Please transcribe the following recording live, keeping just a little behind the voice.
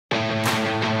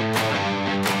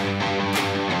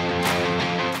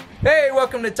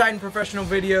welcome to TYTAN Professional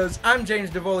Videos. I'm James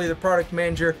DeVoli, the product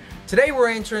manager. Today we're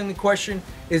answering the question,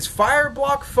 is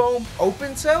Fireblock foam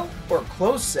open cell or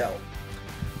closed cell?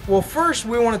 Well, first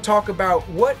we want to talk about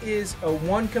what is a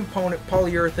one-component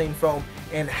polyurethane foam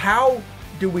and how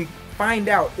do we find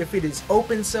out if it is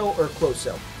open cell or closed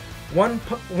cell.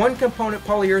 One-component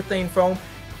polyurethane foam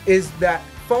is that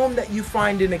foam that you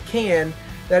find in a can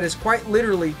that is quite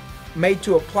literally made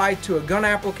to apply to a gun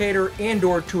applicator and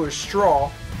or to a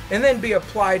straw and then be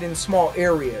applied in small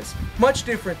areas. Much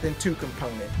different than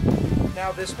two-component.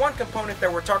 Now this one component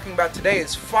that we're talking about today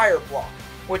is Fireblock,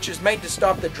 which is made to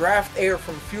stop the draft air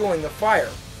from fueling the fire.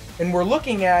 And we're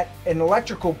looking at an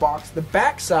electrical box. The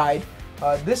back side,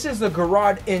 this is the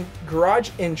garage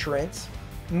entrance,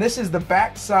 and this is the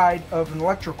back side of an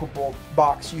electrical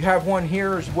box. You have one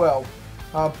here as well.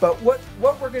 But what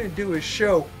we're going to do is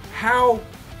show how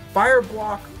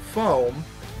Fireblock foam,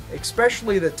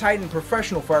 especially the TYTAN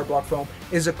Professional Fireblock foam,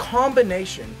 is a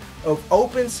combination of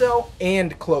open cell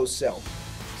and closed cell.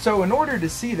 So in order to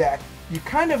see that, you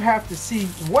kind of have to see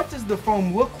what does the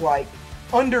foam look like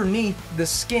underneath the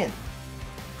skin.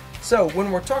 So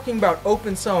when we're talking about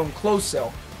open cell and closed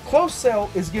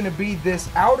cell is going to be this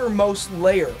outermost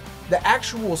layer, the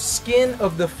actual skin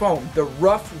of the foam, the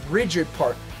rough, rigid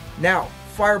part. Now,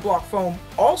 Fireblock foam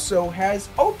also has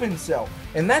open cell,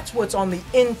 and that's what's on the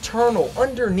internal,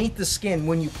 underneath the skin.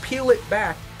 When you peel it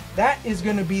back, that is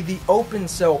going to be the open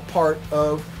cell part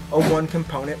of a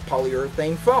one-component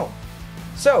polyurethane foam.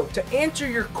 So, to answer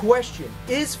your question,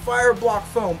 is Fireblock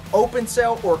foam open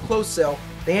cell or closed cell?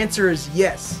 The answer is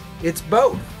yes, it's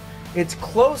both. It's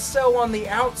closed cell on the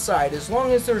outside as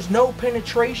long as there's no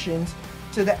penetrations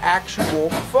to the actual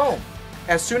foam.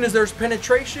 As soon as there's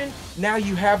penetration, now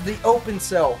you have the open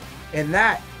cell, and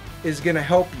that is going to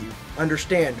help you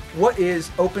understand what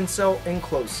is open cell and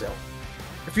closed cell.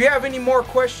 If you have any more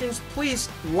questions, please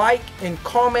like and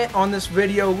comment on this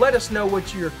video. Let us know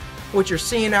what you're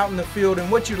seeing out in the field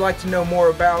and what you'd like to know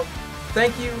more about.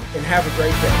 Thank you and have a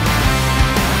great day.